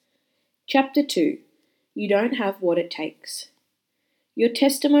Chapter 2. You Don't Have What It Takes. Your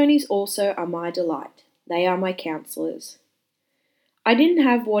testimonies also are my delight. They are my counselors. I didn't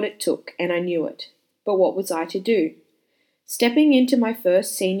have what it took, and I knew it. But what was I to do? Stepping into my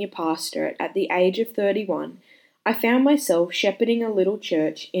first senior pastorate at the age of 31, I found myself shepherding a little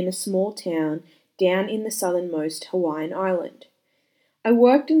church in a small town down in the southernmost Hawaiian island. I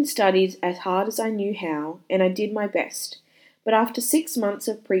worked and studied as hard as I knew how, and I did my best. But after 6 months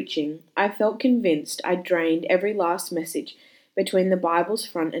of preaching, I felt convinced I'd drained every last message between the Bible's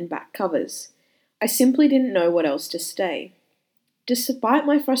front and back covers. I simply didn't know what else to say. Despite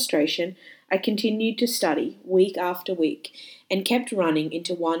my frustration, I continued to study week after week and kept running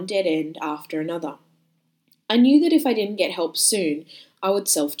into one dead end after another. I knew that if I didn't get help soon, I would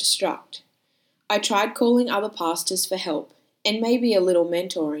self-destruct. I tried calling other pastors for help and maybe a little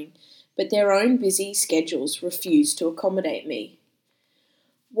mentoring, but their own busy schedules refused to accommodate me.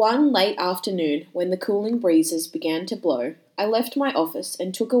 One late afternoon, when the cooling breezes began to blow, I left my office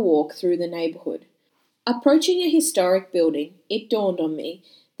and took a walk through the neighbourhood. Approaching a historic building, it dawned on me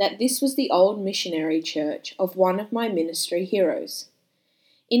that this was the old missionary church of one of my ministry heroes.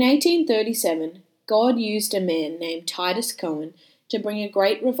 In 1837, God used a man named Titus Cowan to bring a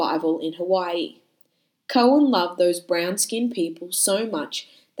great revival in Hawaii. Cowan loved those brown-skinned people so much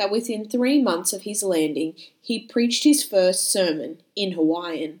that within 3 months of his landing, he preached his first sermon in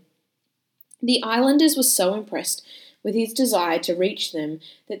Hawaiian. The islanders were so impressed with his desire to reach them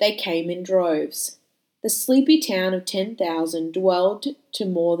that they came in droves. The sleepy town of 10,000 dwelled to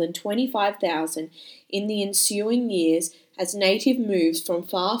more than 25,000 in the ensuing years as native moves from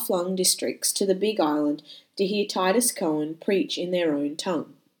far-flung districts to the Big Island to hear Titus Cowan preach in their own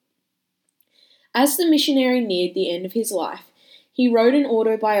tongue. As the missionary neared the end of his life, he wrote an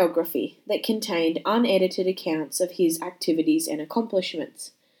autobiography that contained unedited accounts of his activities and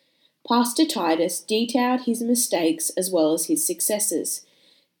accomplishments. Pastor Titus detailed his mistakes as well as his successes,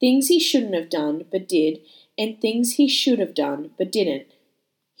 things he shouldn't have done but did, and things he should have done but didn't.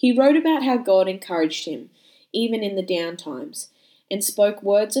 He wrote about how God encouraged him, even in the down times, and spoke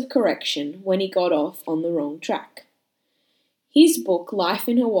words of correction when he got off on the wrong track. His book, Life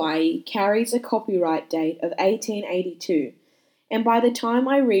in Hawaii, carries a copyright date of 1882, and by the time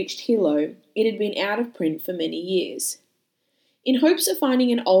I reached Hilo, it had been out of print for many years. In hopes of finding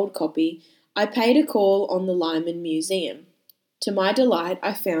an old copy, I paid a call on the Lyman Museum. To my delight,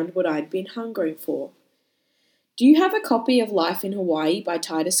 I found what I'd been hungering for. "Do you have a copy of Life in Hawaii by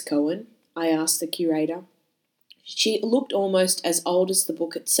Titus Cowan?" I asked the curator. She looked almost as old as the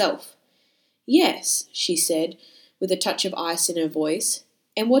book itself. "Yes," she said, with a touch of ice in her voice.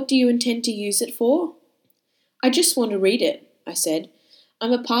 "And what do you intend to use it for?" "I just want to read it," I said.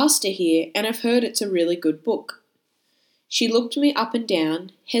 "I'm a pastor here, and I've heard it's a really good book." She looked me up and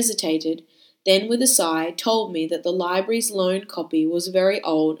down, hesitated, then with a sigh told me that the library's loaned copy was very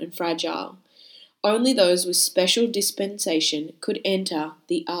old and fragile. Only those with special dispensation could enter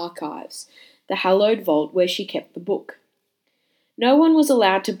the archives, the hallowed vault where she kept the book. No one was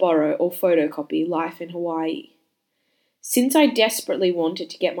allowed to borrow or photocopy Life in Hawaii. Since I desperately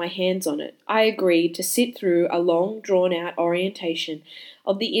wanted to get my hands on it, I agreed to sit through a long, drawn-out orientation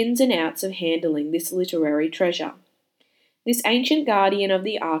of the ins and outs of handling this literary treasure. This ancient guardian of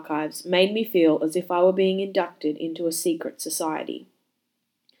the archives made me feel as if I were being inducted into a secret society.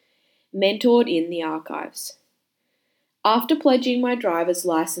 Mentored in the archives. After pledging my driver's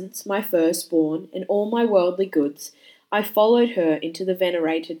license, my firstborn, and all my worldly goods, I followed her into the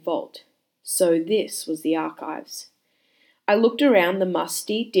venerated vault. So this was the archives. I looked around the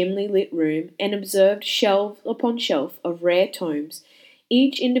musty, dimly lit room and observed shelf upon shelf of rare tomes,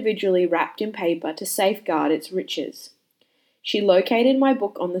 each individually wrapped in paper to safeguard its riches. She located my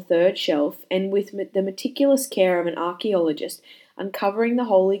book on the third shelf and, with the meticulous care of an archaeologist uncovering the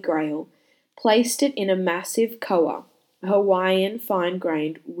Holy Grail, placed it in a massive koa, a Hawaiian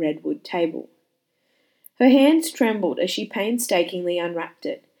fine-grained redwood table. Her hands trembled as she painstakingly unwrapped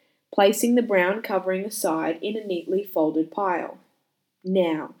it, placing the brown covering aside in a neatly folded pile.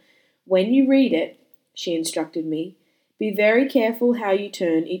 "Now, when you read it," she instructed me, "be very careful how you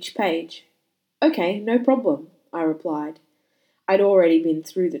turn each page." "Okay, no problem," I replied. I'd already been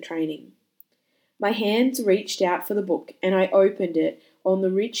through the training. My hands reached out for the book, and I opened it on the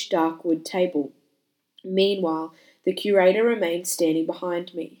rich dark wood table. Meanwhile, the curator remained standing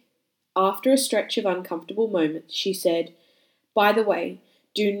behind me. After a stretch of uncomfortable moments, she said, "By the way,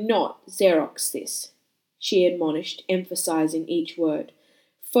 do not Xerox this," she admonished, emphasizing each word.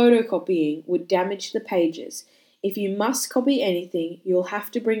 "Photocopying would damage the pages. If you must copy anything, you'll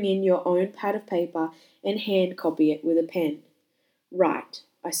have to bring in your own pad of paper and hand copy it with a pen." "Right,"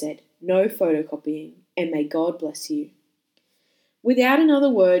 I said. No photocopying, and may God bless you. Without another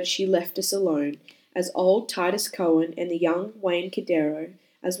word, she left us alone, as old Titus Cohen and the young Wayne Cadero,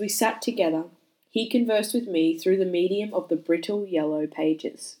 as we sat together, he conversed with me through the medium of the brittle yellow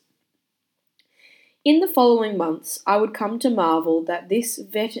pages. In the following months, I would come to marvel that this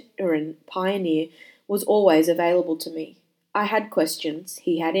veteran pioneer was always available to me. I had questions,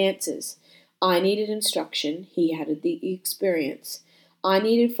 he had answers. I needed instruction, he had the experience. I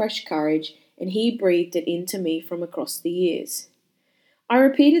needed fresh courage, and he breathed it into me from across the years. I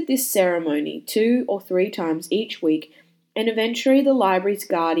repeated this ceremony 2 or 3 times each week, and eventually the library's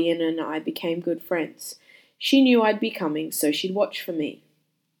guardian and I became good friends. She knew I'd be coming, so she'd watch for me.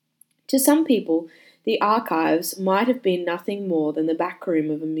 To some people, the archives might have been nothing more than the back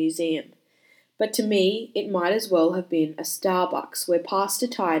room of a museum. But to me, it might as well have been a Starbucks where Pastor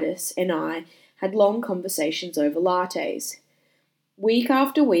Titus and I had long conversations over lattes. Week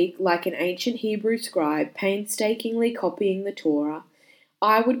after week, like an ancient Hebrew scribe painstakingly copying the Torah,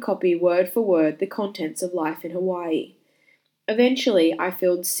 I would copy word for word the contents of life in Hawaii. Eventually, I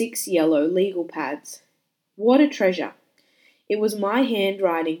filled 6 yellow legal pads. What a treasure! It was my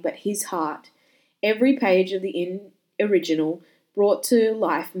handwriting, but his heart. Every page of the original brought to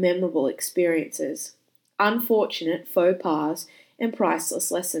life memorable experiences, unfortunate faux pas, and priceless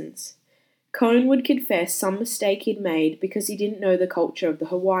lessons. Cohn would confess some mistake he'd made because he didn't know the culture of the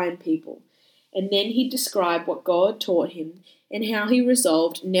Hawaiian people, and then he'd describe what God taught him and how he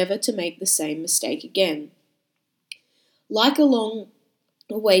resolved never to make the same mistake again. Like a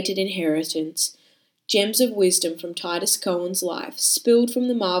long-awaited inheritance, gems of wisdom from Titus Cohen's life spilled from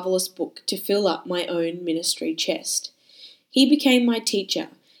the marvellous book to fill up my own ministry chest. He became my teacher,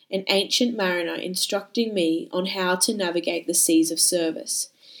 an ancient mariner instructing me on how to navigate the seas of service.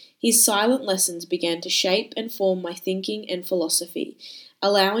 His silent lessons began to shape and form my thinking and philosophy,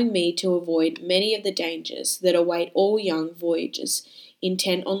 allowing me to avoid many of the dangers that await all young voyagers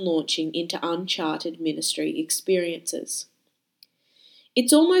intent on launching into uncharted ministry experiences.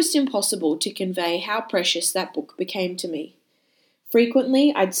 It's almost impossible to convey how precious that book became to me.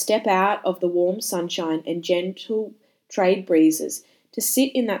 Frequently, I'd step out of the warm sunshine and gentle trade breezes to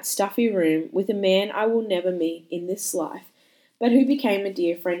sit in that stuffy room with a man I will never meet in this life, but who became a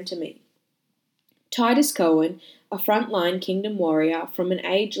dear friend to me. Titus Cohen, a frontline kingdom warrior from an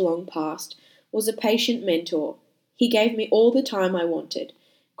age long past, was a patient mentor. He gave me all the time I wanted,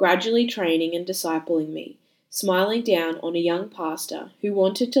 gradually training and discipling me, smiling down on a young pastor who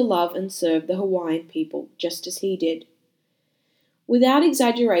wanted to love and serve the Hawaiian people just as he did. Without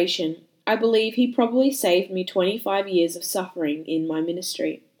exaggeration, I believe he probably saved me 25 years of suffering in my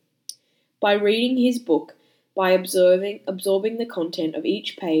ministry. By reading his book, by absorbing the content of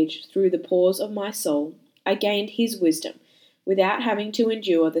each page through the pores of my soul, I gained his wisdom without having to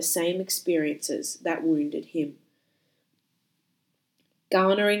endure the same experiences that wounded him.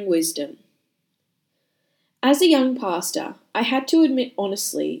 Garnering wisdom. As a young pastor, I had to admit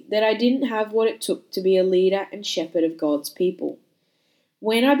honestly that I didn't have what it took to be a leader and shepherd of God's people.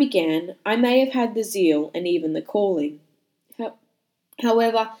 When I began, I may have had the zeal and even the calling.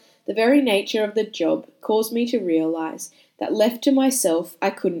 However, the very nature of the job caused me to realize that left to myself, I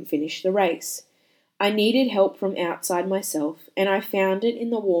couldn't finish the race. I needed help from outside myself, and I found it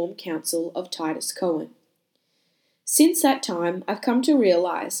in the warm counsel of Titus Cohen. Since that time, I've come to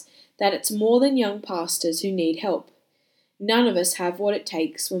realize that it's more than young pastors who need help. None of us have what it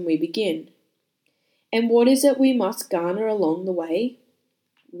takes when we begin. And what is it we must garner along the way?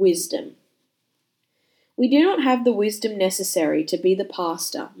 Wisdom. We do not have the wisdom necessary to be the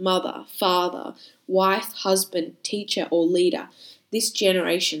pastor, mother, father, wife, husband, teacher, or leader this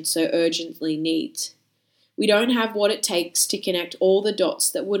generation so urgently needs. We don't have what it takes to connect all the dots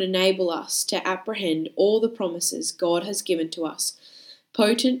that would enable us to apprehend all the promises God has given to us,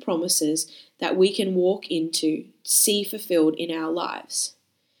 potent promises that we can walk into, see fulfilled in our lives.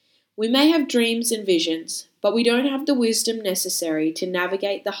 We may have dreams and visions, but we don't have the wisdom necessary to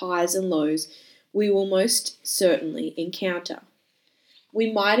navigate the highs and lows we will most certainly encounter.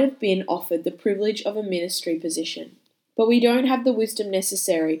 We might have been offered the privilege of a ministry position, but we don't have the wisdom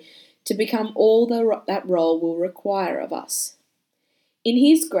necessary to become all that role will require of us. In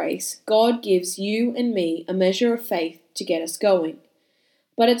His grace, God gives you and me a measure of faith to get us going.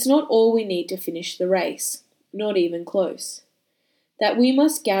 But it's not all we need to finish the race, not even close. That we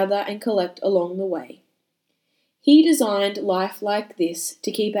must gather and collect along the way. He designed life like this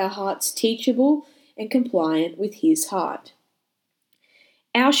to keep our hearts teachable and compliant with His heart.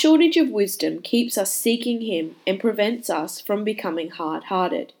 Our shortage of wisdom keeps us seeking Him and prevents us from becoming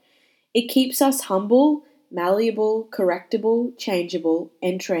hard-hearted. It keeps us humble, malleable, correctable, changeable,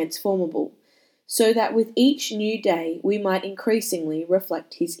 and transformable, so that with each new day we might increasingly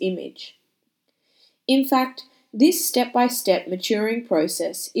reflect his image. In fact, this step-by-step maturing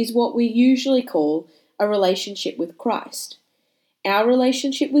process is what we usually call a relationship with Christ. Our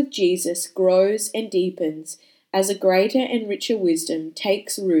relationship with Jesus grows and deepens as a greater and richer wisdom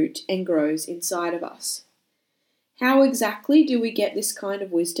takes root and grows inside of us. How exactly do we get this kind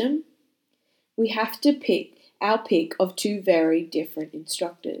of wisdom? We have to pick our pick of two very different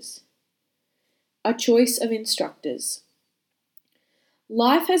instructors. A choice of instructors.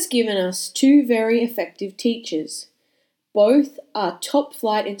 Life has given us two very effective teachers. Both are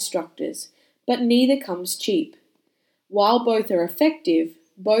top-flight instructors, but neither comes cheap. While both are effective,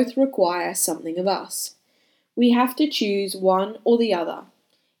 both require something of us. We have to choose one or the other,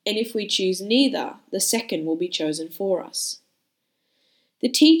 and if we choose neither, the second will be chosen for us. The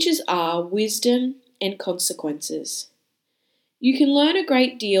teachers are wisdom and consequences. You can learn a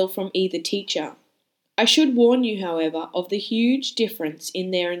great deal from either teacher. I should warn you, however, of the huge difference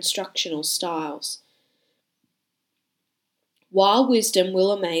in their instructional styles. While wisdom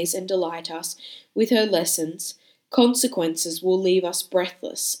will amaze and delight us with her lessons, consequences will leave us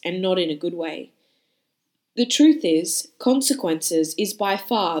breathless and not in a good way. The truth is, consequences is by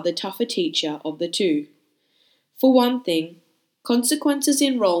far the tougher teacher of the two. For one thing, consequences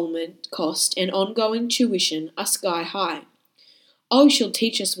enrollment cost and ongoing tuition are sky high. Oh, she'll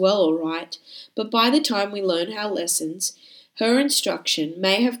teach us well, all right, but by the time we learn our lessons, her instruction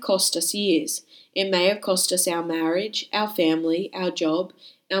may have cost us years. It may have cost us our marriage, our family, our job,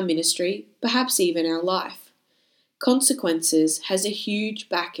 our ministry, perhaps even our life. Consequences has a huge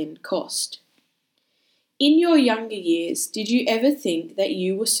back-end cost. In your younger years, did you ever think that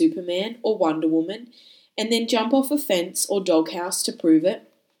you were Superman or Wonder Woman and then jump off a fence or doghouse to prove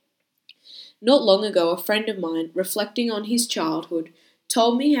it? Not long ago, a friend of mine, reflecting on his childhood,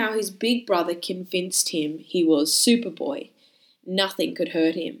 told me how his big brother convinced him he was Superboy. Nothing could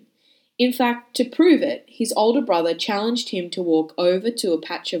hurt him. In fact, to prove it, his older brother challenged him to walk over to a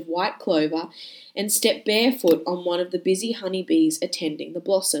patch of white clover and step barefoot on one of the busy honeybees attending the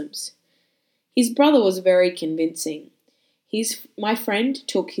blossoms. His brother was very convincing. My friend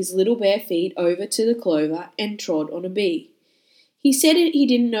took his little bare feet over to the clover and trod on a bee. He said he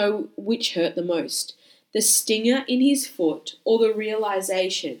didn't know which hurt the most, the stinger in his foot or the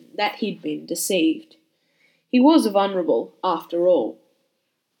realization that he'd been deceived. He was vulnerable, after all.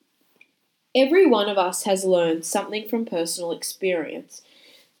 Every one of us has learned something from personal experience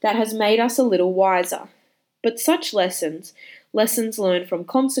that has made us a little wiser. But such lessons learned from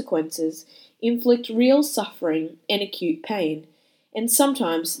consequences, inflict real suffering and acute pain, and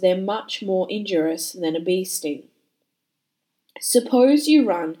sometimes they're much more injurious than a bee sting. Suppose you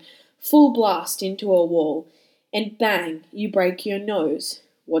run full blast into a wall and bang, you break your nose.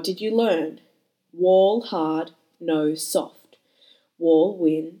 What did you learn? Wall hard, nose soft. Wall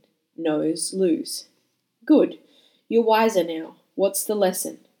win, nose lose. Good. You're wiser now. What's the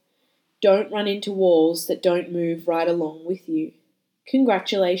lesson? Don't run into walls that don't move right along with you.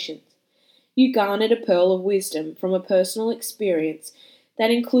 Congratulations. You garnered a pearl of wisdom from a personal experience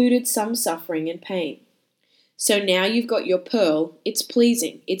that included some suffering and pain. So now you've got your pearl, it's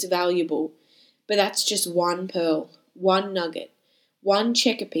pleasing, it's valuable, but that's just one pearl, one nugget, one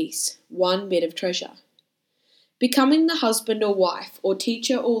checker piece, one bit of treasure. Becoming the husband or wife or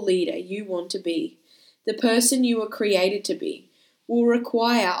teacher or leader you want to be, the person you were created to be, will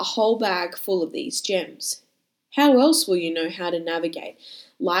require a whole bag full of these gems. How else will you know how to navigate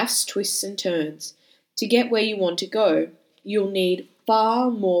life's twists and turns? To get where you want to go, you'll need far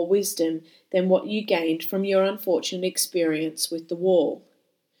more wisdom than what you gained from your unfortunate experience with the wall.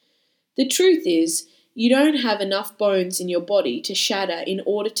 The truth is, you don't have enough bones in your body to shatter in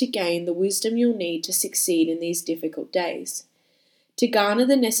order to gain the wisdom you'll need to succeed in these difficult days. To garner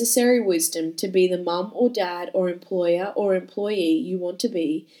the necessary wisdom to be the mum or dad or employer or employee you want to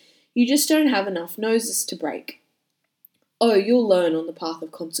be, you just don't have enough noses to break. Oh, you'll learn on the path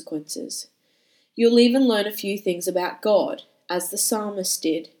of consequences. You'll even learn a few things about God, as the psalmist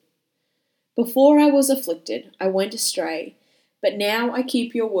did. Before I was afflicted, I went astray, but now I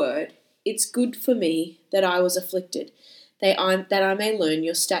keep your word. It's good for me that I was afflicted, that I may learn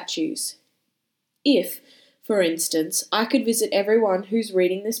your statutes. If, for instance, I could visit everyone who's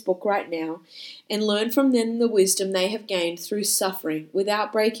reading this book right now and learn from them the wisdom they have gained through suffering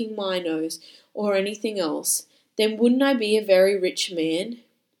without breaking my nose or anything else, then wouldn't I be a very rich man?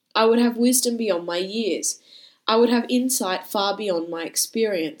 I would have wisdom beyond my years. I would have insight far beyond my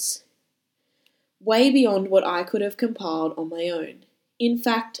experience. Way beyond what I could have compiled on my own. In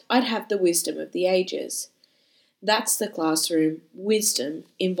fact, I'd have the wisdom of the ages. That's the classroom wisdom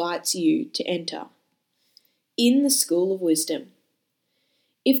invites you to enter. In the School of Wisdom.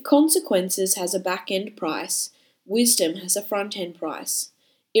 If consequences has a back-end price, wisdom has a front-end price.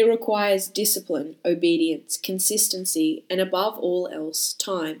 It requires discipline, obedience, consistency, and above all else,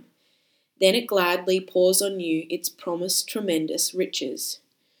 time. Then it gladly pours on you its promised tremendous riches.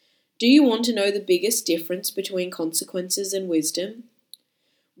 Do you want to know the biggest difference between consequences and wisdom?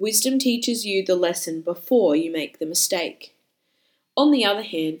 Wisdom teaches you the lesson before you make the mistake. On the other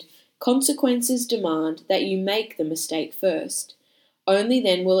hand, consequences demand that you make the mistake first. Only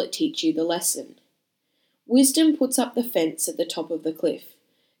then will it teach you the lesson. Wisdom puts up the fence at the top of the cliff.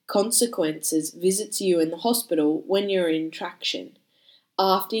 Consequences visits you in the hospital when you're in traction,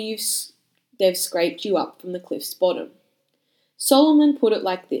 after they've scraped you up from the cliff's bottom. Solomon put it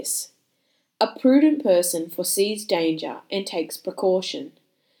like this: a prudent person foresees danger and takes precaution.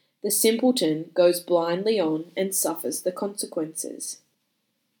 The simpleton goes blindly on and suffers the consequences.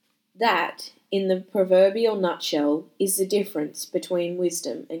 That, in the proverbial nutshell, is the difference between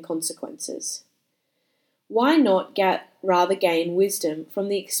wisdom and consequences. Why not rather gain wisdom from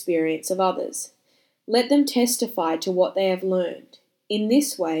the experience of others? Let them testify to what they have learned. In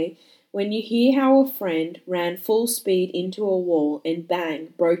this way, when you hear how a friend ran full speed into a wall and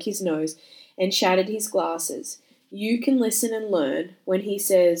bang, broke his nose and shattered his glasses, you can listen and learn when he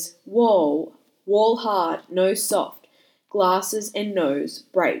says, "Whoa, wall hard, nose soft, glasses and nose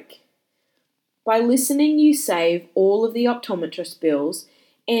break." By listening, you save all of the optometrist bills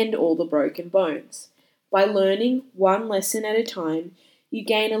and all the broken bones. By learning one lesson at a time, you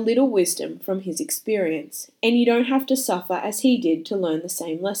gain a little wisdom from his experience, and you don't have to suffer as he did to learn the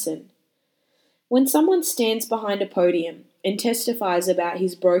same lesson. When someone stands behind a podium and testifies about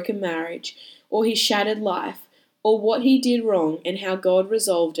his broken marriage or his shattered life or what he did wrong and how God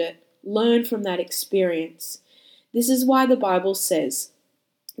resolved it, learn from that experience. This is why the Bible says,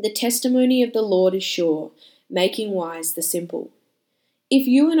 "The testimony of the Lord is sure, making wise the simple." If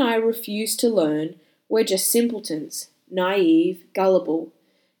you and I refuse to learn, we're just simpletons, naive, gullible.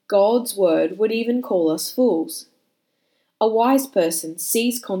 God's word would even call us fools. A wise person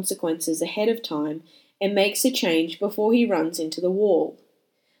sees consequences ahead of time and makes a change before he runs into the wall.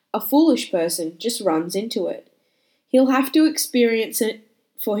 A foolish person just runs into it. He'll have to experience it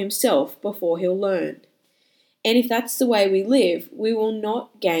for himself before he'll learn. And if that's the way we live, we will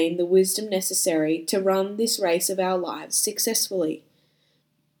not gain the wisdom necessary to run this race of our lives successfully.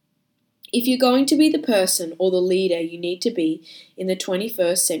 If you're going to be the person or the leader you need to be in the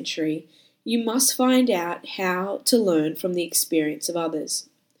 21st century, you must find out how to learn from the experience of others.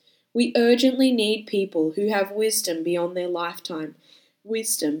 We urgently need people who have wisdom beyond their lifetime,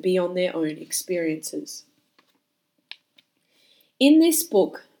 wisdom beyond their own experiences. In this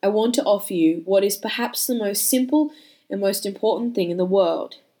book, I want to offer you what is perhaps the most simple and most important thing in the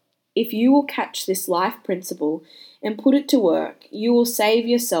world. If you will catch this life principle and put it to work, you will save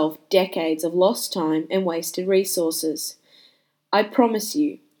yourself decades of lost time and wasted resources. I promise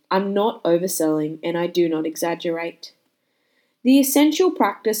you, I'm not overselling and I do not exaggerate. The essential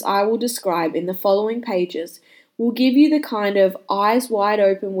practice I will describe in the following pages will give you the kind of eyes wide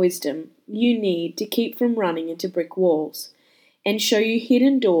open wisdom you need to keep from running into brick walls, and show you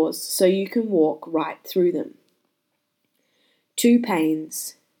hidden doors so you can walk right through them. 2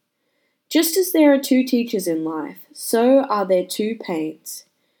 pains. Just as there are 2 teachers in life, so are there 2 pains.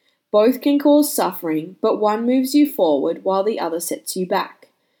 Both can cause suffering, but one moves you forward while the other sets you back.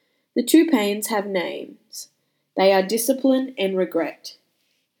 The 2 pains have names. They are discipline and regret.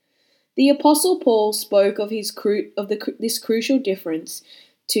 The Apostle Paul spoke of this crucial difference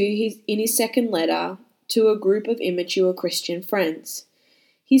in his second letter to a group of immature Christian friends.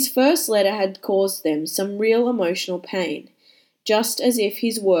 His first letter had caused them some real emotional pain, just as if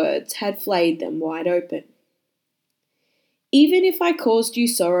his words had flayed them wide open. Even if I caused you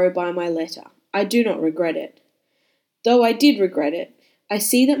sorrow by my letter, I do not regret it. Though I did regret it, I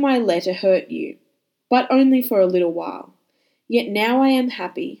see that my letter hurt you, but only for a little while. Yet now I am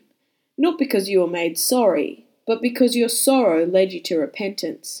happy, not because you were made sorry, but because your sorrow led you to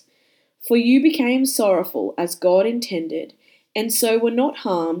repentance. For you became sorrowful as God intended, and so were not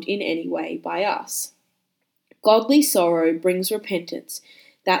harmed in any way by us. Godly sorrow brings repentance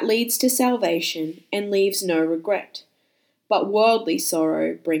that leads to salvation and leaves no regret, but worldly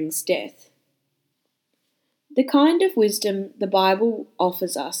sorrow brings death. The kind of wisdom the Bible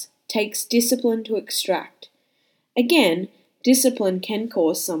offers us takes discipline to extract. Again, discipline can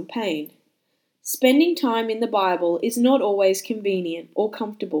cause some pain. Spending time in the Bible is not always convenient or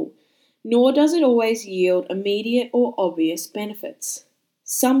comfortable, nor does it always yield immediate or obvious benefits.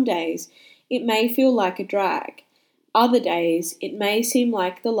 Some days it may feel like a drag, Other days, it may seem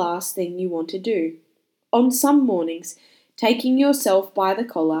like the last thing you want to do. On some mornings, taking yourself by the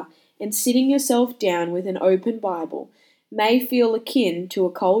collar and sitting yourself down with an open Bible may feel akin to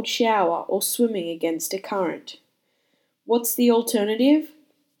a cold shower or swimming against a current. What's the alternative?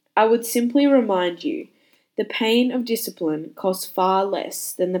 I would simply remind you the pain of discipline costs far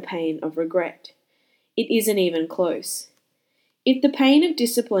less than the pain of regret. It isn't even close. If the pain of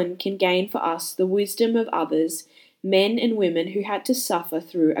discipline can gain for us the wisdom of others, men and women who had to suffer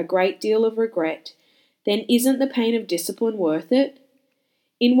through a great deal of regret, then isn't the pain of discipline worth it?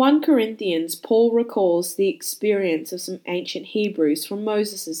 In 1 Corinthians, Paul recalls the experience of some ancient Hebrews from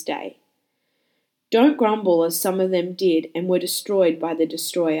Moses' day. Don't grumble as some of them did and were destroyed by the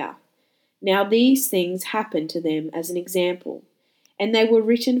destroyer. Now these things happened to them as an example, and they were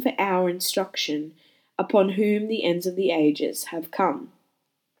written for our instruction, upon whom the ends of the ages have come.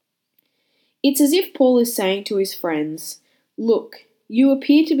 It's as if Paul is saying to his friends, look, you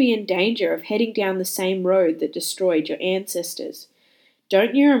appear to be in danger of heading down the same road that destroyed your ancestors.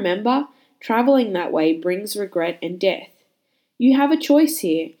 Don't you remember? Travelling that way brings regret and death. You have a choice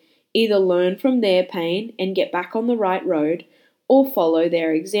here. Either learn from their pain and get back on the right road, or follow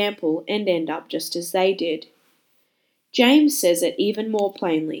their example and end up just as they did. James says it even more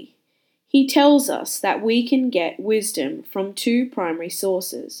plainly. He tells us that we can get wisdom from 2 primary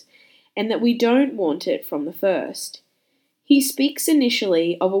sources, and that we don't want it from the first. He speaks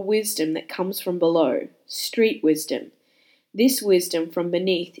initially of a wisdom that comes from below, street wisdom. This wisdom from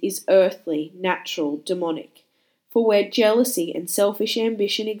beneath is earthly, natural, demonic. For where jealousy and selfish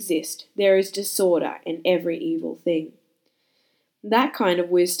ambition exist, there is disorder and every evil thing. That kind of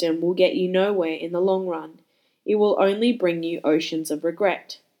wisdom will get you nowhere in the long run. It will only bring you oceans of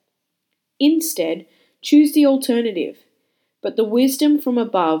regret. Instead, choose the alternative. But the wisdom from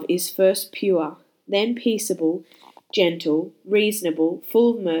above is first pure, then peaceable, gentle, reasonable,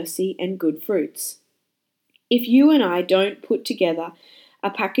 full of mercy and good fruits. If you and I don't put together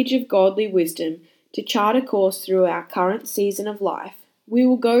a package of godly wisdom to chart a course through our current season of life, we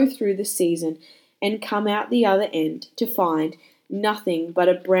will go through the season and come out the other end to find nothing but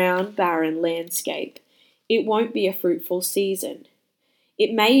a brown, barren landscape. It won't be a fruitful season.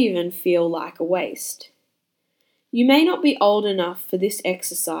 It may even feel like a waste. You may not be old enough for this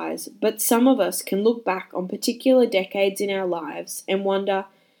exercise, but some of us can look back on particular decades in our lives and wonder,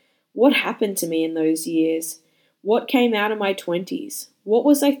 what happened to me in those years? What came out of my 20s? What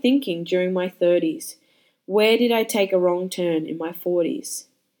was I thinking during my 30s? Where did I take a wrong turn in my 40s?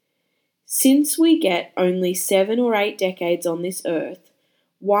 Since we get only 7 or 8 decades on this earth,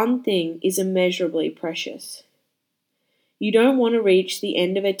 one thing is immeasurably precious. You don't want to reach the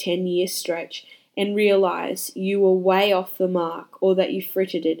end of a 10-year stretch and realize you were way off the mark or that you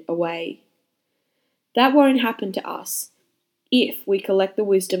frittered it away. That won't happen to us if we collect the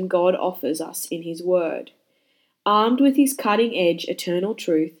wisdom God offers us in His Word. Armed with His cutting-edge eternal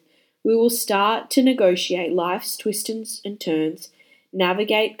truth, we will start to negotiate life's twists and turns,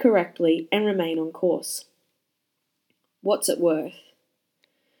 navigate correctly, and remain on course. What's it worth?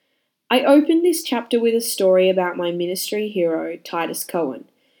 I opened this chapter with a story about my ministry hero, Titus Cowan,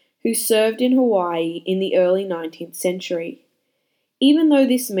 who served in Hawaii in the early 19th century. Even though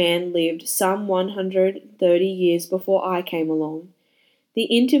this man lived some 130 years before I came along, the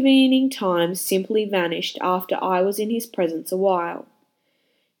intervening time simply vanished after I was in his presence a while.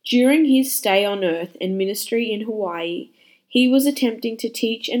 During his stay on earth and ministry in Hawaii, he was attempting to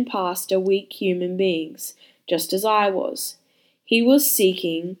teach and pastor weak human beings, just as I was. He was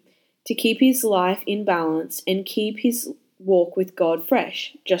seeking to keep his life in balance and keep his walk with God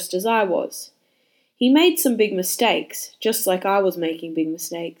fresh, just as I was. He made some big mistakes, just like I was making big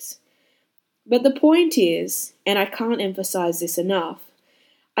mistakes. But the point is, and I can't emphasize this enough,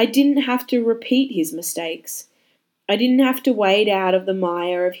 I didn't have to repeat his mistakes. I didn't have to wade out of the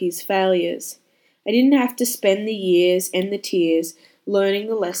mire of his failures. I didn't have to spend the years and the tears learning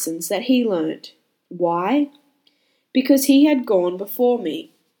the lessons that he learned. Why? Because he had gone before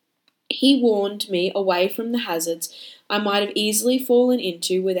me. He warned me away from the hazards I might have easily fallen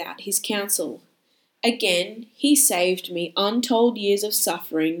into without his counsel. Again, he saved me untold years of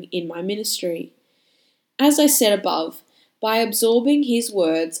suffering in my ministry. As I said above, by absorbing his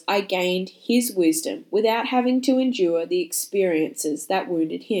words, I gained his wisdom without having to endure the experiences that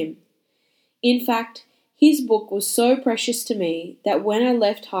wounded him. In fact, his book was so precious to me that when I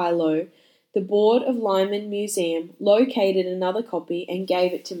left Hilo, the board of Lyman Museum located another copy and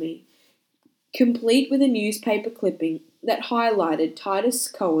gave it to me, complete with a newspaper clipping that highlighted Titus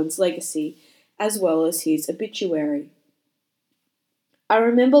Cowan's legacy as well as his obituary. I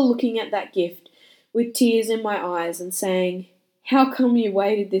remember looking at that gift with tears in my eyes and saying, "How come you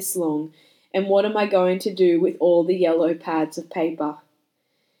waited this long, and what am I going to do with all the yellow pads of paper?"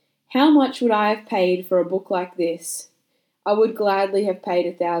 How much would I have paid for a book like this? I would gladly have paid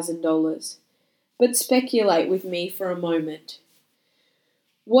 $1,000. But speculate with me for a moment.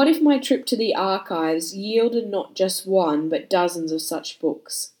 What if my trip to the archives yielded not just one, but dozens of such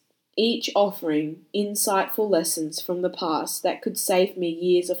books, each offering insightful lessons from the past that could save me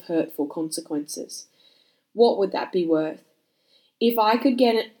years of hurtful consequences? What would that be worth? If I could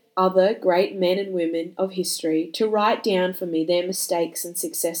get other great men and women of history to write down for me their mistakes and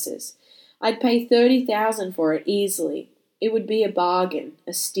successes, I'd pay $30,000 for it easily. It would be a bargain,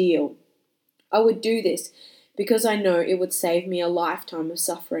 a steal. I would do this because I know it would save me a lifetime of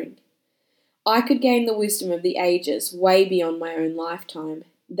suffering. I could gain the wisdom of the ages way beyond my own lifetime.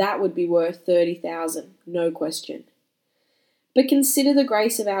 That would be worth $30,000, no question. But consider the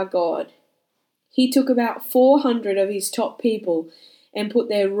grace of our God. He took about 400 of his top people and put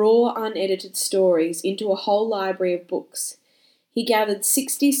their raw, unedited stories into a whole library of books. He gathered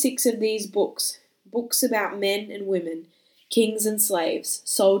 66 of these books, books about men and women, kings and slaves,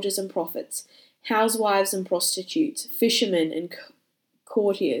 soldiers and prophets, housewives and prostitutes, fishermen and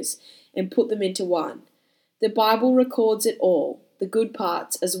courtiers, and put them into one. The Bible records it all, the good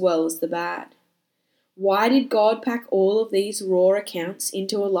parts as well as the bad. Why did God pack all of these raw accounts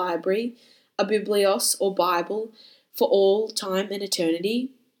into a library, a biblios or Bible, for all time and eternity?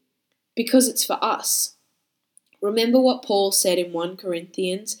 Because it's for us. Remember what Paul said in 1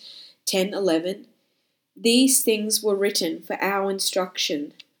 Corinthians 10:11? These things were written for our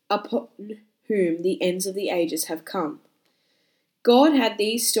instruction, upon whom the ends of the ages have come. God had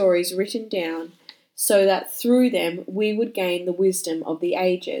these stories written down so that through them we would gain the wisdom of the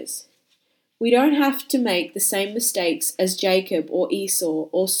ages. We don't have to make the same mistakes as Jacob or Esau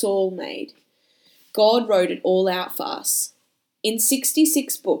or Saul made. God wrote it all out for us. In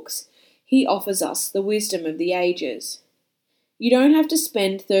 66 books, he offers us the wisdom of the ages. You don't have to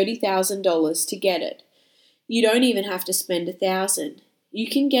spend $30,000 to get it. You don't even have to spend $1,000. You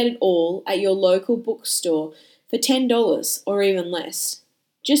can get it all at your local bookstore for $10 or even less.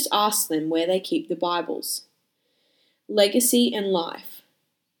 Just ask them where they keep the Bibles. Legacy and life.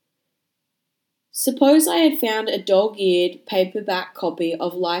 Suppose I had found a dog-eared paperback copy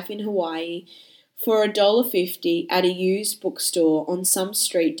of Life in Hawaii for $1.50 at a used bookstore on some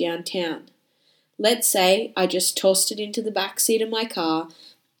street downtown. Let's say I just tossed it into the back seat of my car,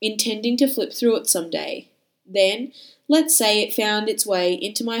 intending to flip through it someday. Then, let's say it found its way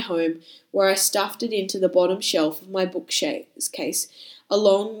into my home, where I stuffed it into the bottom shelf of my bookcase,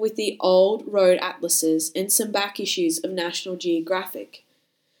 along with the old road atlases and some back issues of National Geographic.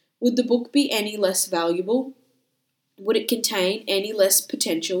 Would the book be any less valuable? Would it contain any less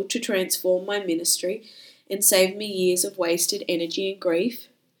potential to transform my ministry and save me years of wasted energy and grief?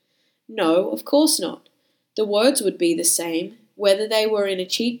 No, of course not. The words would be the same, whether they were in a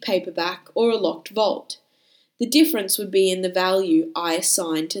cheap paperback or a locked vault. The difference would be in the value I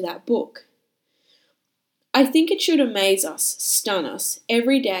assign to that book. I think it should amaze us, stun us,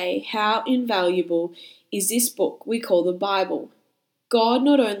 every day how invaluable is this book we call the Bible. God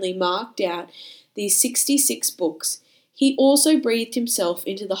not only marked out these 66 books, he also breathed himself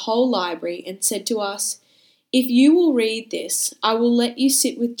into the whole library and said to us, "If you will read this, I will let you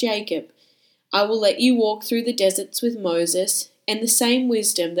sit with Jacob. I will let you walk through the deserts with Moses, and the same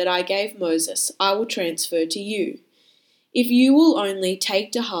wisdom that I gave Moses I will transfer to you. If you will only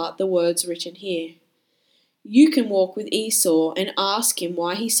take to heart the words written here. You can walk with Esau and ask him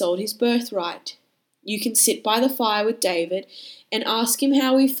why he sold his birthright. You can sit by the fire with David and ask him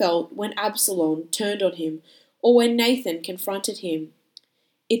how he felt when Absalom turned on him or when Nathan confronted him.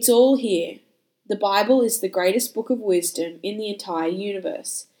 It's all here. The Bible is the greatest book of wisdom in the entire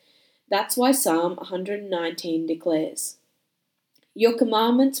universe. That's why Psalm 119 declares, Your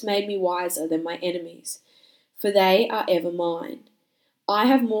commandments made me wiser than my enemies, for they are ever mine. I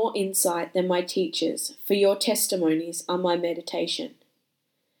have more insight than my teachers, for your testimonies are my meditation."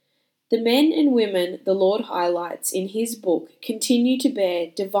 The men and women the Lord highlights in his book continue to bear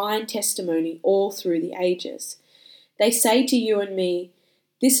divine testimony all through the ages. They say to you and me,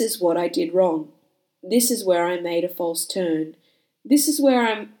 "This is what I did wrong. This is where I made a false turn. This is where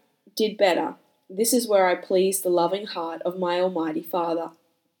I did better. This is where I pleased the loving heart of my Almighty Father."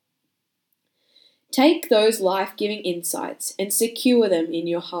 Take those life-giving insights and secure them in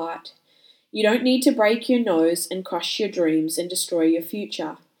your heart. You don't need to break your nose and crush your dreams and destroy your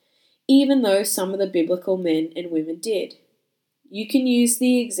future, even though some of the biblical men and women did. You can use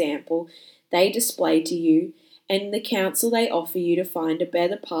the example they display to you and the counsel they offer you to find a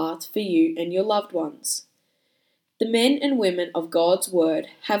better path for you and your loved ones. The men and women of God's Word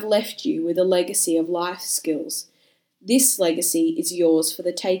have left you with a legacy of life skills. This legacy is yours for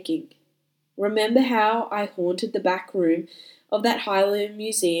the taking. Remember how I haunted the back room of that Highland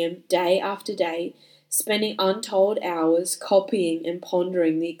Museum day after day, spending untold hours copying and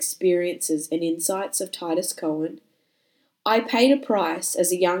pondering the experiences and insights of Titus Cowan? I paid a price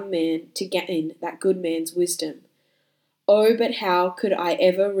as a young man to gain that good man's wisdom. Oh, but how could I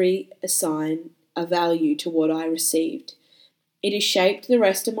ever reassign a value to what I received? It has shaped the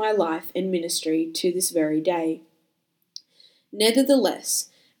rest of my life and ministry to this very day. Nevertheless,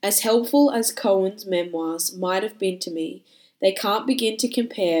 as helpful as Cowan's memoirs might have been to me, they can't begin to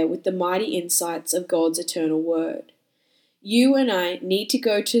compare with the mighty insights of God's eternal Word. You and I need to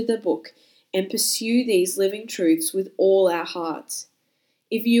go to the book and pursue these living truths with all our hearts.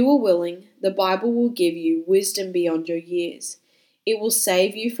 If you are willing, the Bible will give you wisdom beyond your years. It will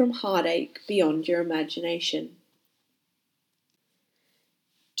save you from heartache beyond your imagination.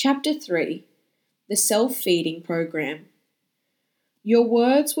 Chapter 3. The Self-Feeding Program. Your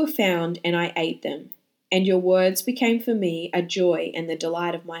words were found and I ate them, and your words became for me a joy and the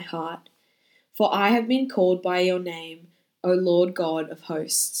delight of my heart. For I have been called by your name, O Lord God of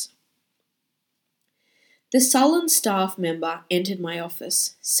hosts. The sullen staff member entered my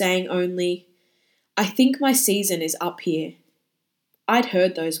office, saying only, "I think my season is up here." I'd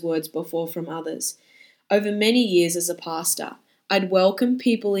heard those words before from others. Over many years as a pastor, I'd welcome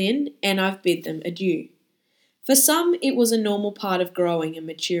people in and I've bid them adieu. For some, it was a normal part of growing and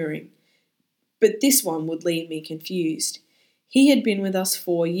maturing, but this one would leave me confused. He had been with us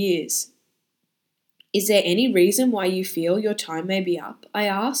 4 years. "Is there any reason why you feel your time may be up?" I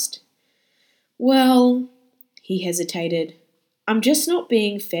asked. "Well," he hesitated, "I'm just not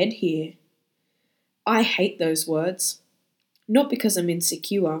being fed here." I hate those words, not because I'm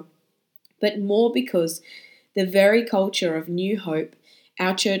insecure, but more because the very culture of New Hope,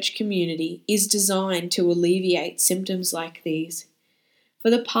 our church community, is designed to alleviate symptoms like these. For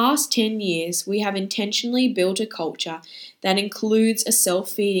the past 10 years, we have intentionally built a culture that includes a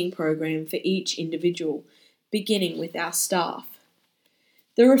self-feeding program for each individual, beginning with our staff.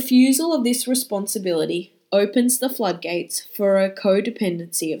 The refusal of this responsibility opens the floodgates for a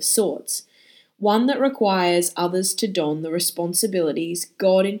codependency of sorts, one that requires others to don the responsibilities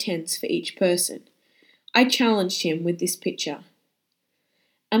God intends for each person. I challenged him with this picture.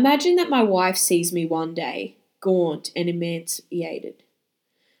 Imagine that my wife sees me one day, gaunt and emaciated.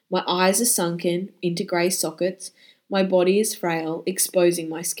 My eyes are sunken into grey sockets, my body is frail, exposing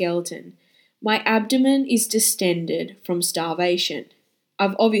my skeleton. My abdomen is distended from starvation.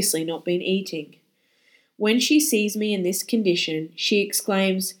 I've obviously not been eating. When she sees me in this condition, she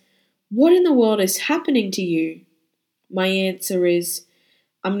exclaims, "What in the world is happening to you?" My answer is,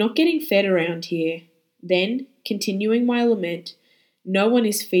 "I'm not getting fed around here." Then, continuing my lament, "No one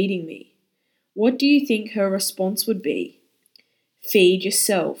is feeding me." What do you think her response would be? "Feed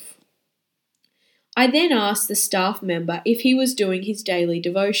yourself." I then asked the staff member if he was doing his daily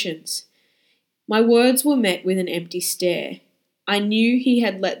devotions. My words were met with an empty stare. I knew he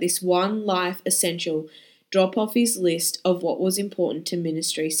had let this one life essential drop off his list of what was important to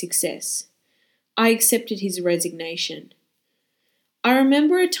ministry success. I accepted his resignation. I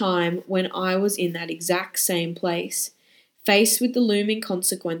remember a time when I was in that exact same place, faced with the looming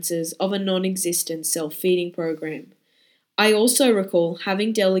consequences of a non-existent self-feeding program. I also recall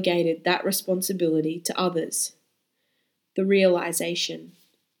having delegated that responsibility to others. The realization.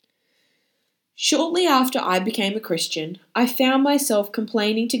 Shortly after I became a Christian, I found myself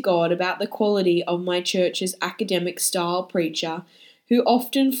complaining to God about the quality of my church's academic-style preacher who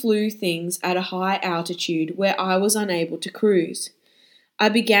often flew things at a high altitude where I was unable to cruise. I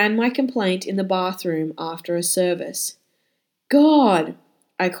began my complaint in the bathroom after a service. "God,"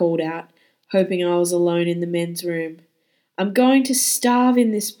 I called out, hoping I was alone in the men's room. "I'm going to starve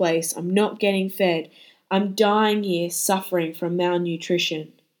in this place. I'm not getting fed. I'm dying here, suffering from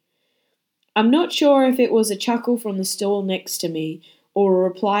malnutrition." I'm not sure if it was a chuckle from the stall next to me or a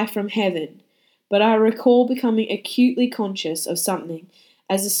reply from heaven, but I recall becoming acutely conscious of something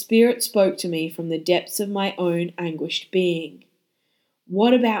as the Spirit spoke to me from the depths of my own anguished being.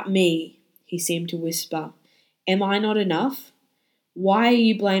 "What about me?" he seemed to whisper. "Am I not enough? Why are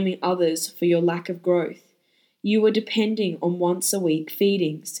you blaming others for your lack of growth? You are depending on once-a-week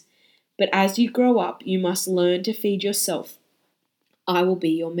feedings. But as you grow up, you must learn to feed yourself. I will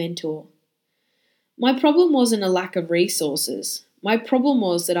be your mentor." My problem wasn't a lack of resources. My problem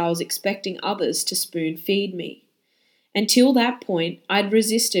was that I was expecting others to spoon feed me. Until that point, I'd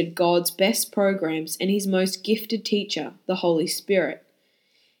resisted God's best programs and his most gifted teacher, the Holy Spirit.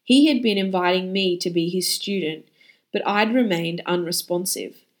 He had been inviting me to be his student, but I'd remained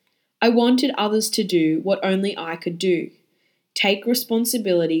unresponsive. I wanted others to do what only I could do: take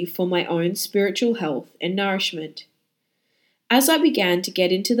responsibility for my own spiritual health and nourishment. As I began to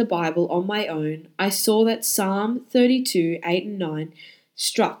get into the Bible on my own, I saw that Psalm 32:8 and 9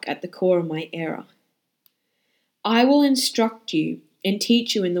 struck at the core of my error. I will instruct you and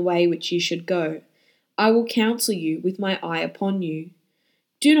teach you in the way which you should go. I will counsel you with my eye upon you.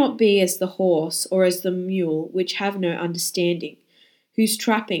 Do not be as the horse or as the mule, which have no understanding, whose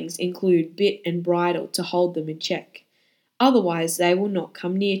trappings include bit and bridle to hold them in check. Otherwise they will not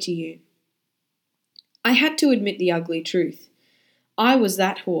come near to you. I had to admit the ugly truth. I was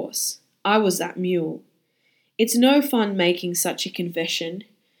that horse. I was that mule. It's no fun making such a confession.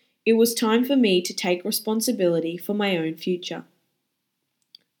 It was time for me to take responsibility for my own future.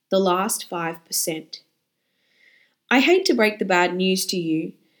 The last 5%. I hate to break the bad news to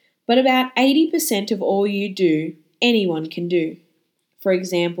you, but about 80% of all you do, anyone can do. For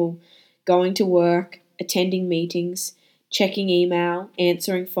example, going to work, attending meetings, checking email,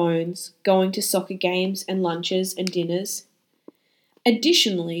 answering phones, going to soccer games and lunches and dinners.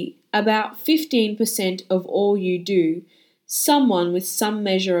 Additionally, about 15% of all you do, someone with some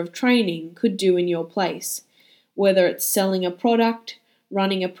measure of training could do in your place, whether it's selling a product,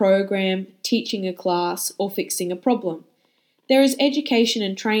 running a program, teaching a class, or fixing a problem. There is education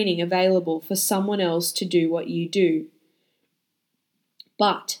and training available for someone else to do what you do.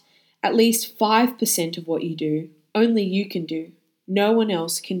 But at least 5% of what you do, only you can do. No one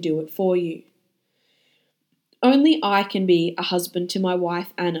else can do it for you. Only I can be a husband to my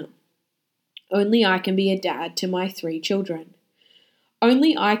wife Anna. Only I can be a dad to my 3 children.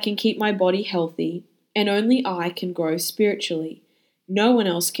 Only I can keep my body healthy, and only I can grow spiritually. No one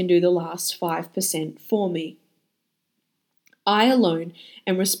else can do the last 5% for me. I alone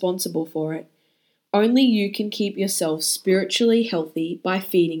am responsible for it. Only you can keep yourself spiritually healthy by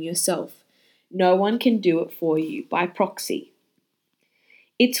feeding yourself. No one can do it for you by proxy.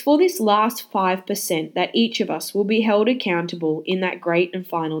 It's for this last 5% that each of us will be held accountable in that great and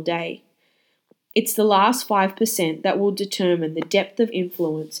final day. It's the last 5% that will determine the depth of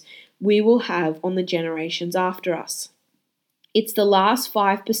influence we will have on the generations after us. It's the last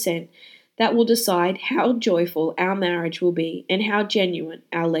 5% that will decide how joyful our marriage will be and how genuine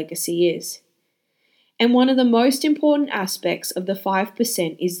our legacy is. And one of the most important aspects of the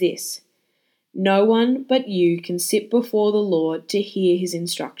 5% is this: no one but you can sit before the Lord to hear his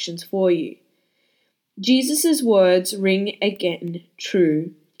instructions for you. Jesus' words ring again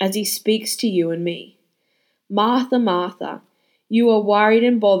true as he speaks to you and me. Martha, Martha, you are worried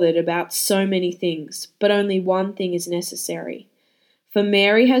and bothered about so many things, but only one thing is necessary. For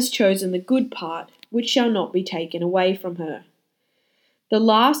Mary has chosen the good part, which shall not be taken away from her. The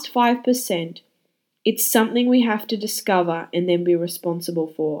last 5%, it's something we have to discover and then be responsible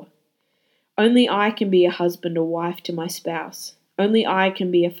for. Only I can be a husband or wife to my spouse. Only I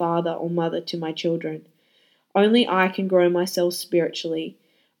can be a father or mother to my children. Only I can grow myself spiritually.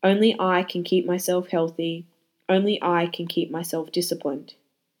 Only I can keep myself healthy. Only I can keep myself disciplined.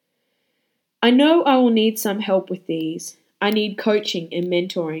 I know I will need some help with these. I need coaching and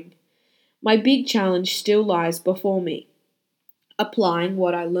mentoring. My big challenge still lies before me: applying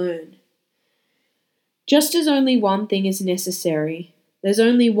what I learn. Just as only one thing is necessary, there's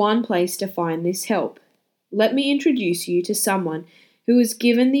only one place to find this help. Let me introduce you to someone who is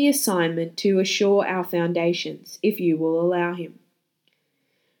given the assignment to assure our foundations, if you will allow him.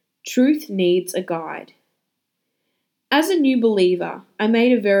 Truth needs a guide. As a new believer, I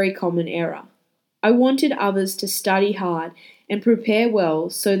made a very common error. I wanted others to study hard and prepare well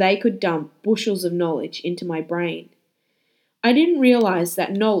so they could dump bushels of knowledge into my brain. I didn't realize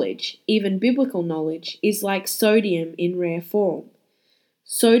that knowledge, even biblical knowledge, is like sodium in rare form.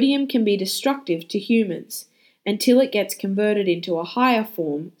 Sodium can be destructive to humans until it gets converted into a higher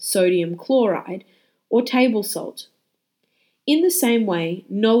form, sodium chloride, or table salt. In the same way,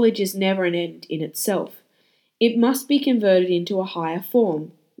 knowledge is never an end in itself. It must be converted into a higher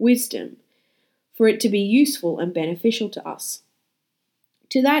form, wisdom, for it to be useful and beneficial to us.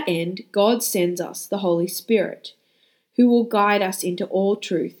 To that end, God sends us the Holy Spirit, who will guide us into all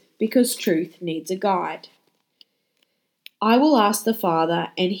truth, because truth needs a guide. I will ask the Father,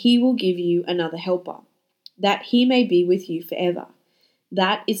 and he will give you another helper, that he may be with you forever.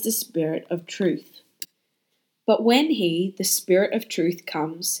 That is the Spirit of truth. But when he, the Spirit of truth,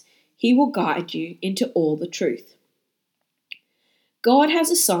 comes, he will guide you into all the truth. God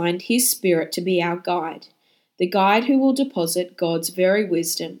has assigned his Spirit to be our guide. the guide who will deposit God's very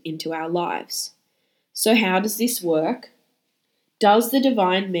wisdom into our lives. So, how does this work? Does the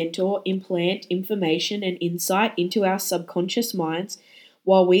divine mentor implant information and insight into our subconscious minds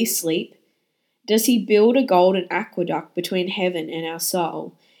while we sleep? Does he build a golden aqueduct between heaven and our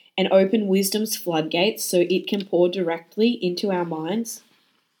soul and open wisdom's floodgates so it can pour directly into our minds?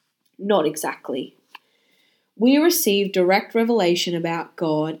 Not exactly. We receive direct revelation about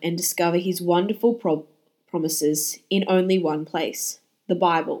God and discover his wonderful promises in only one place, the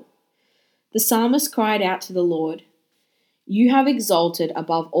Bible. The psalmist cried out to the Lord, "You have exalted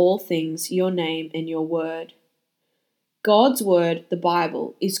above all things your name and your word." God's word, the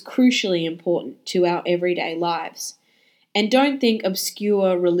Bible, is crucially important to our everyday lives. And don't think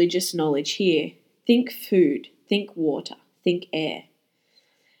obscure religious knowledge here. Think food, think water, think air.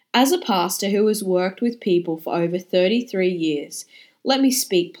 As a pastor who has worked with people for over 33 years, let me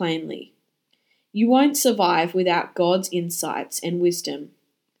speak plainly. You won't survive without God's insights and wisdom.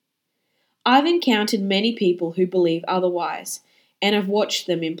 I've encountered many people who believe otherwise and have watched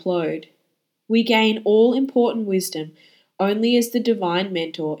them implode. We gain all important wisdom only as the divine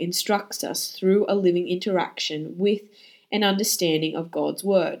mentor instructs us through a living interaction with an understanding of God's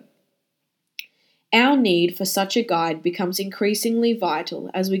word. Our need for such a guide becomes increasingly vital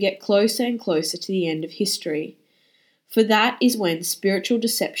as we get closer and closer to the end of history, for that is when spiritual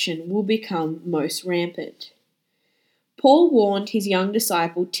deception will become most rampant. Paul warned his young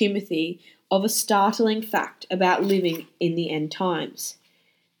disciple Timothy of a startling fact about living in the end times.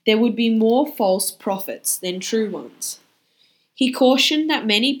 There would be more false prophets than true ones. He cautioned that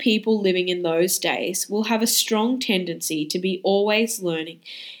many people living in those days will have a strong tendency to be always learning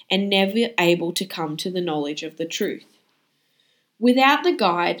and never able to come to the knowledge of the truth. Without the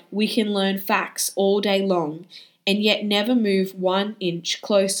guide, we can learn facts all day long and yet never move 1 inch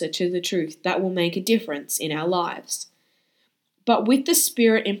closer to the truth that will make a difference in our lives. But with the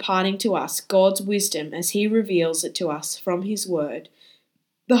Spirit imparting to us God's wisdom as he reveals it to us from his word,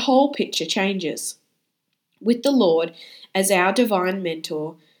 the whole picture changes. With the Lord as our divine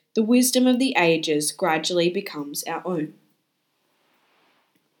mentor, the wisdom of the ages gradually becomes our own.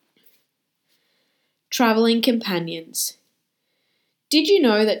 Traveling companions. Did you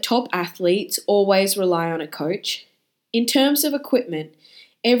know that top athletes always rely on a coach? In terms of equipment,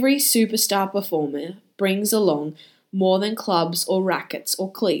 every superstar performer brings along more than clubs or rackets or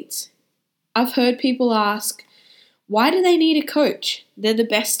cleats. I've heard people ask, why do they need a coach? They're the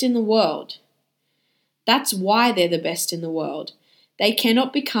best in the world. That's why they're the best in the world. They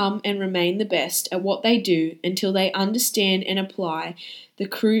cannot become and remain the best at what they do until they understand and apply the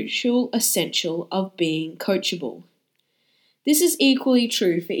crucial essential of being coachable. This is equally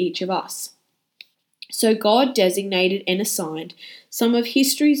true for each of us. So God designated and assigned some of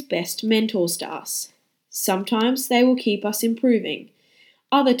history's best mentors to us. Sometimes they will keep us improving.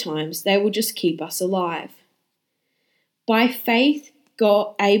 Other times they will just keep us alive. By faith,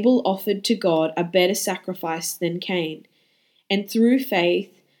 Abel offered to God a better sacrifice than Cain, and through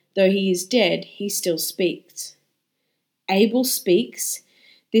faith, though he is dead, he still speaks. Abel speaks.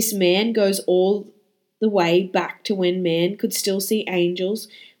 This man goes all the way back to when man could still see angels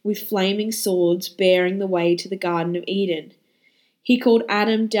with flaming swords bearing the way to the Garden of Eden. He called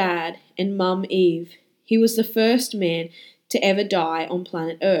Adam Dad and Mum Eve. He was the first man to ever die on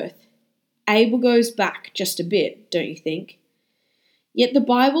planet Earth. Abel goes back just a bit, don't you think? Yet the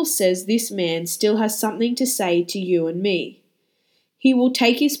Bible says this man still has something to say to you and me. He will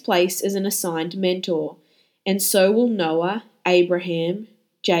take his place as an assigned mentor, and so will Noah, Abraham,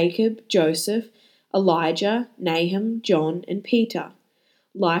 Jacob, Joseph, Elijah, Nahum, John, and Peter.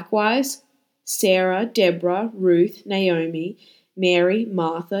 Likewise, Sarah, Deborah, Ruth, Naomi, Mary,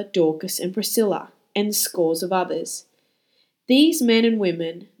 Martha, Dorcas, and Priscilla, and scores of others. These men and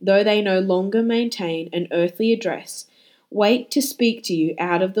women, though they no longer maintain an earthly address, wait to speak to you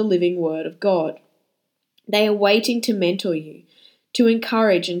out of the living word of God. They are waiting to mentor you, to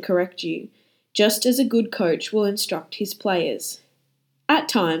encourage and correct you, just as a good coach will instruct his players. At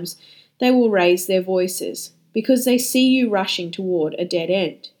times, they will raise their voices, because they see you rushing toward a dead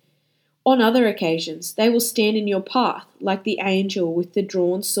end. On other occasions, they will stand in your path, like the angel with the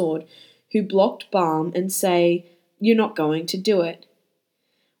drawn sword who blocked Balaam and say, "You're not going to do it."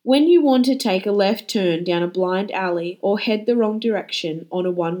 When you want to take a left turn down a blind alley or head the wrong direction on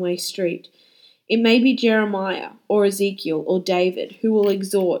a one-way street, it may be Jeremiah or Ezekiel or David who will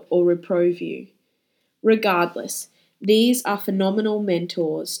exhort or reprove you. Regardless, these are phenomenal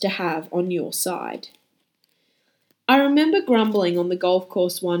mentors to have on your side. I remember grumbling on the golf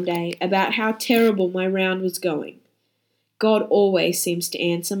course one day about how terrible my round was going. God always seems to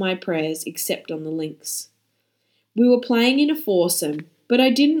answer my prayers except on the links. We were playing in a foursome, but I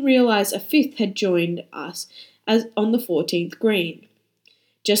didn't realise a fifth had joined us as on the 14th green.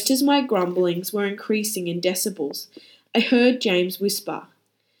 Just as my grumblings were increasing in decibels, I heard James whisper,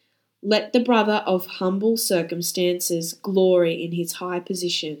 "Let the brother of humble circumstances glory in his high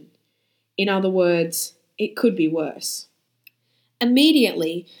position." In other words, it could be worse.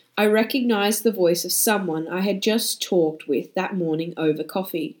 Immediately, I recognised the voice of someone I had just talked with that morning over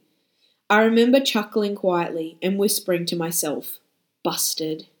coffee. I remember chuckling quietly and whispering to myself,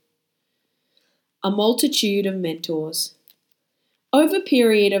 "Busted." A multitude of mentors. Over a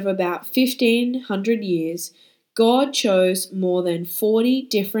period of about 1,500 years, God chose more than 40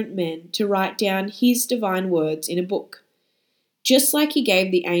 different men to write down His divine words in a book. Just like He gave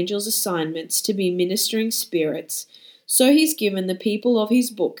the angels assignments to be ministering spirits, so He's given the people of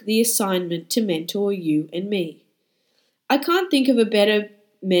His book the assignment to mentor you and me. I can't think of a better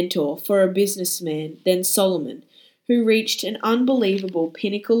mentor for a businessman than Solomon, who reached an unbelievable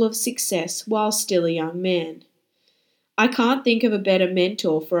pinnacle of success while still a young man. I can't think of a better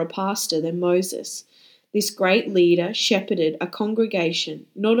mentor for a pastor than Moses. This great leader shepherded a congregation,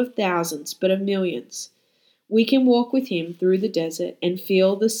 not of thousands, but of millions. We can walk with him through the desert and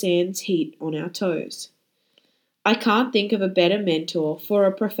feel the sand's heat on our toes. I can't think of a better mentor for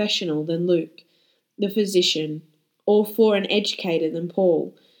a professional than Luke, the physician, or for an educator than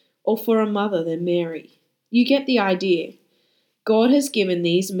Paul, or for a mother than Mary. You get the idea. God has given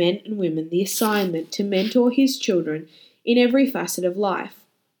these men and women the assignment to mentor His children in every facet of life.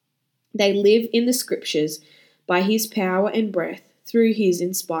 They live in the Scriptures by His power and breath through His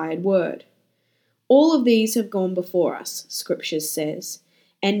inspired word. All of these have gone before us, Scripture says,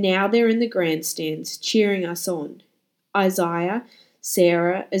 and now they're in the grandstands cheering us on. Isaiah,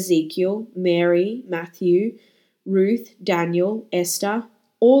 Sarah, Ezekiel, Mary, Matthew, Ruth, Daniel, Esther,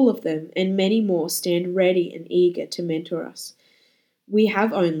 all of them and many more stand ready and eager to mentor us. We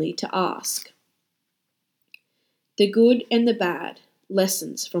have only to ask. The good and the bad,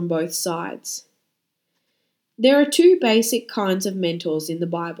 lessons from both sides. There are two basic kinds of mentors in the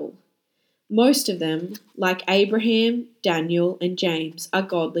Bible. Most of them, like Abraham, Daniel, and James, are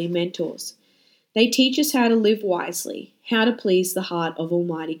godly mentors. They teach us how to live wisely, how to please the heart of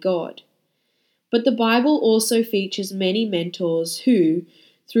Almighty God. But the Bible also features many mentors who,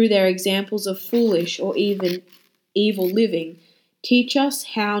 through their examples of foolish or even evil living, teach us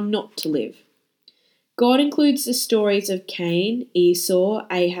how not to live. God includes the stories of Cain, Esau,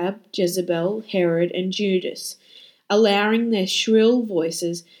 Ahab, Jezebel, Herod, and Judas, allowing their shrill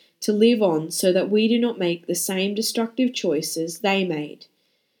voices to live on so that we do not make the same destructive choices they made.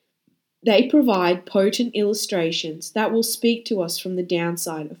 They provide potent illustrations that will speak to us from the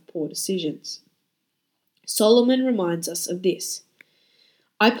downside of poor decisions. Solomon reminds us of this.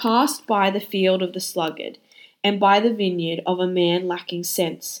 I passed by the field of the sluggard, and by the vineyard of a man lacking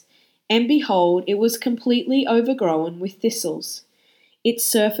sense, and behold, it was completely overgrown with thistles. Its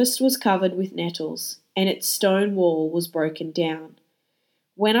surface was covered with nettles, and its stone wall was broken down.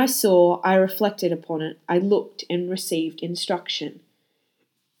 When I saw, I reflected upon it, I looked and received instruction.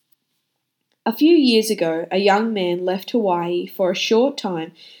 A few years ago, a young man left Hawaii for a short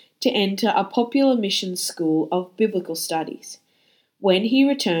time to enter a popular mission school of biblical studies. When he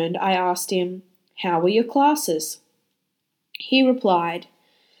returned, I asked him, "How were your classes?" He replied,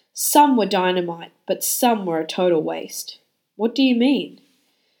 "Some were dynamite, but some were a total waste." "What do you mean?"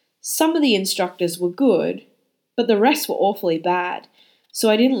 "Some of the instructors were good, but the rest were awfully bad,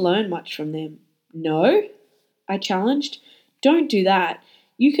 so I didn't learn much from them." "No?" I challenged. "Don't do that.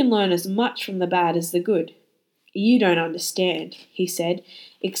 You can learn as much from the bad as the good." "You don't understand," he said,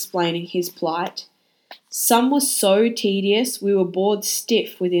 explaining his plight. "Some were so tedious we were bored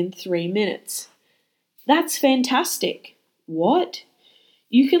stiff within 3 minutes." "That's fantastic." "What?"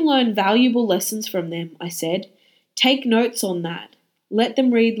 "You can learn valuable lessons from them," I said. "Take notes on that. Let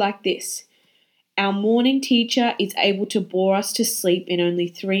them read like this. Our morning teacher is able to bore us to sleep in only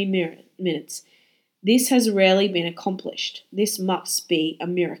 3 minutes. This has rarely been accomplished. This must be a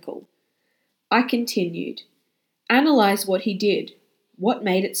miracle." I continued. Analyze what he did. What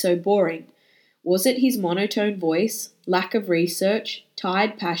made it so boring? Was it his monotone voice, lack of research,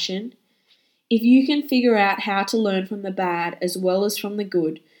 tired passion? If you can figure out how to learn from the bad as well as from the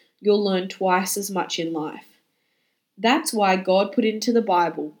good, you'll learn twice as much in life. That's why God put into the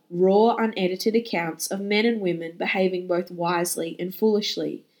Bible raw, unedited accounts of men and women behaving both wisely and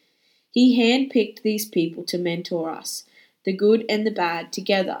foolishly. He handpicked these people to mentor us, the good and the bad,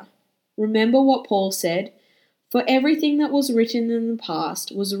 together. Remember what Paul said? For everything that was written in the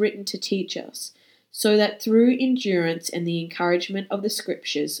past was written to teach us, so that through endurance and the encouragement of the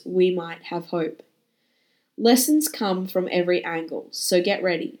Scriptures we might have hope. Lessons come from every angle, so get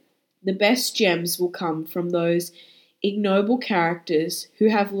ready. The best gems will come from those ignoble characters who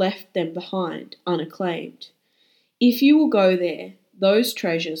have left them behind unacclaimed. If you will go there, those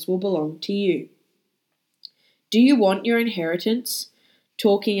treasures will belong to you. Do you want your inheritance?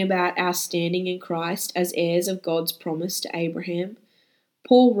 Talking about our standing in Christ as heirs of God's promise to Abraham,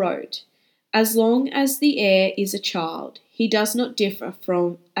 Paul wrote, "As long as the heir is a child, he does not differ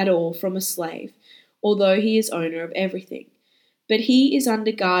at all from a slave, although he is owner of everything. But he is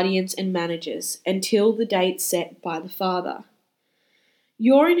under guardians and managers until the date set by the Father."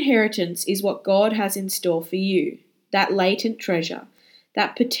 Your inheritance is what God has in store for you, that latent treasure,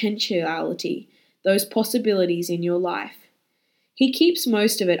 that potentiality, those possibilities in your life. He keeps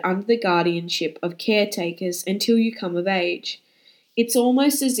most of it under the guardianship of caretakers until you come of age. It's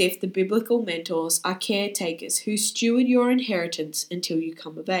almost as if the biblical mentors are caretakers who steward your inheritance until you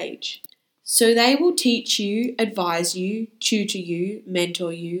come of age. So they will teach you, advise you, tutor you,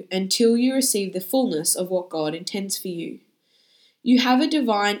 mentor you, until you receive the fullness of what God intends for you. You have a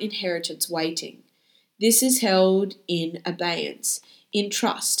divine inheritance waiting. This is held in abeyance, in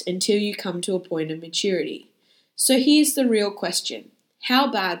trust, until you come to a point of maturity. So here's the real question.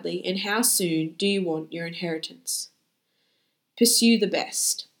 How badly and how soon do you want your inheritance? Pursue the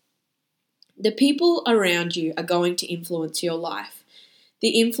best. The people around you are going to influence your life.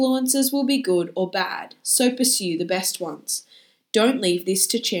 The influences will be good or bad, so pursue the best ones. Don't leave this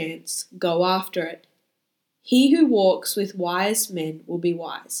to chance. Go after it. He who walks with wise men will be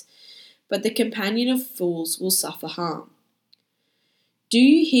wise, but the companion of fools will suffer harm. Do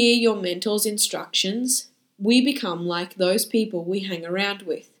you hear your mentor's instructions? We become like those people we hang around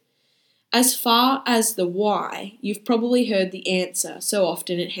with. As far as the why, you've probably heard the answer so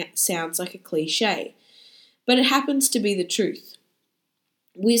often it sounds like a cliche, but it happens to be the truth.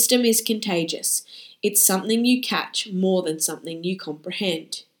 Wisdom is contagious. It's something you catch more than something you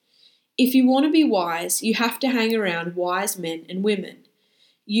comprehend. If you want to be wise, you have to hang around wise men and women.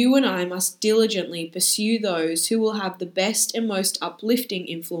 You and I must diligently pursue those who will have the best and most uplifting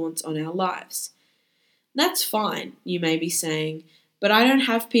influence on our lives. That's fine, you may be saying, but I don't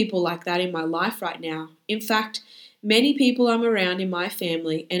have people like that in my life right now. In fact, many people I'm around in my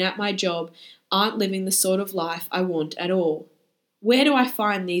family and at my job aren't living the sort of life I want at all. Where do I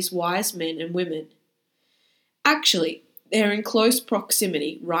find these wise men and women? Actually, they're in close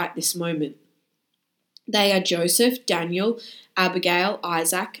proximity right this moment. They are Joseph, Daniel, Abigail,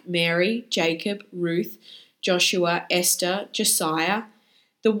 Isaac, Mary, Jacob, Ruth, Joshua, Esther, Josiah.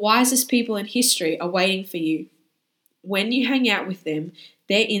 The wisest people in history are waiting for you. When you hang out with them,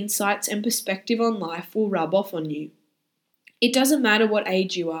 their insights and perspective on life will rub off on you. It doesn't matter what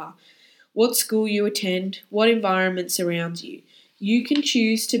age you are, what school you attend, what environment surrounds you. You can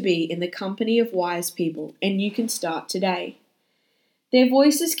choose to be in the company of wise people, and you can start today. Their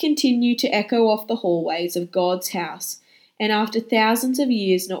voices continue to echo off the hallways of God's house, and after thousands of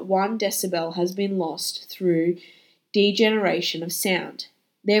years, not one decibel has been lost through degeneration of sound.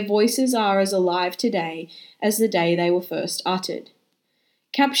 Their voices are as alive today as the day they were first uttered.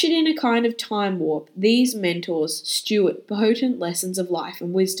 Captured in a kind of time warp, these mentors steward potent lessons of life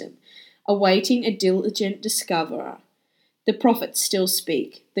and wisdom, awaiting a diligent discoverer. The prophets still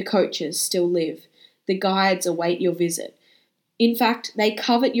speak, the coaches still live, the guides await your visit. In fact, they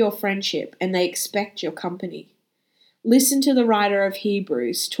covet your friendship and they expect your company. Listen to the writer of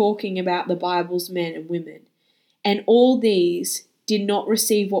Hebrews talking about the Bible's men and women. And all these did not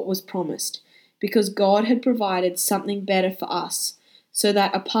receive what was promised, because God had provided something better for us, so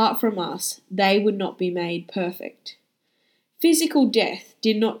that apart from us, they would not be made perfect. Physical death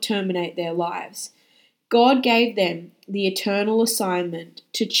did not terminate their lives. God gave them the eternal assignment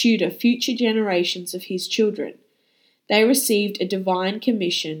to tutor future generations of His children. They received a divine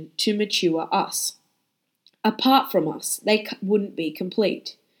commission to mature us. Apart from us, they wouldn't be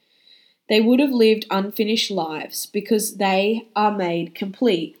complete. They would have lived unfinished lives because they are made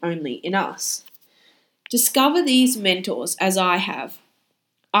complete only in us. Discover these mentors as I have.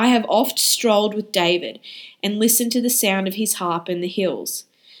 I have oft strolled with David and listened to the sound of his harp in the hills.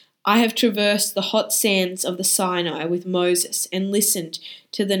 I have traversed the hot sands of the Sinai with Moses and listened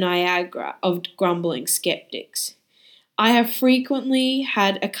to the Niagara of grumbling skeptics. I have frequently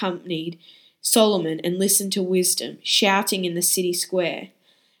had accompanied Solomon and listened to wisdom shouting in the city square.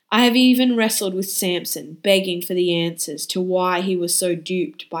 I have even wrestled with Samson, begging for the answers to why he was so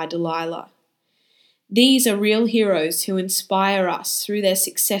duped by Delilah. These are real heroes who inspire us through their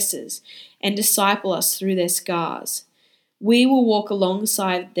successes and disciple us through their scars. We will walk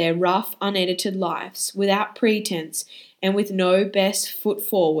alongside their rough, unedited lives without pretense and with no best foot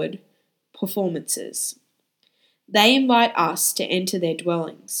forward performances. They invite us to enter their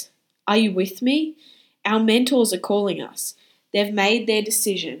dwellings. Are you with me? Our mentors are calling us. They've made their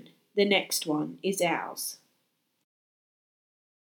decision. The next one is ours.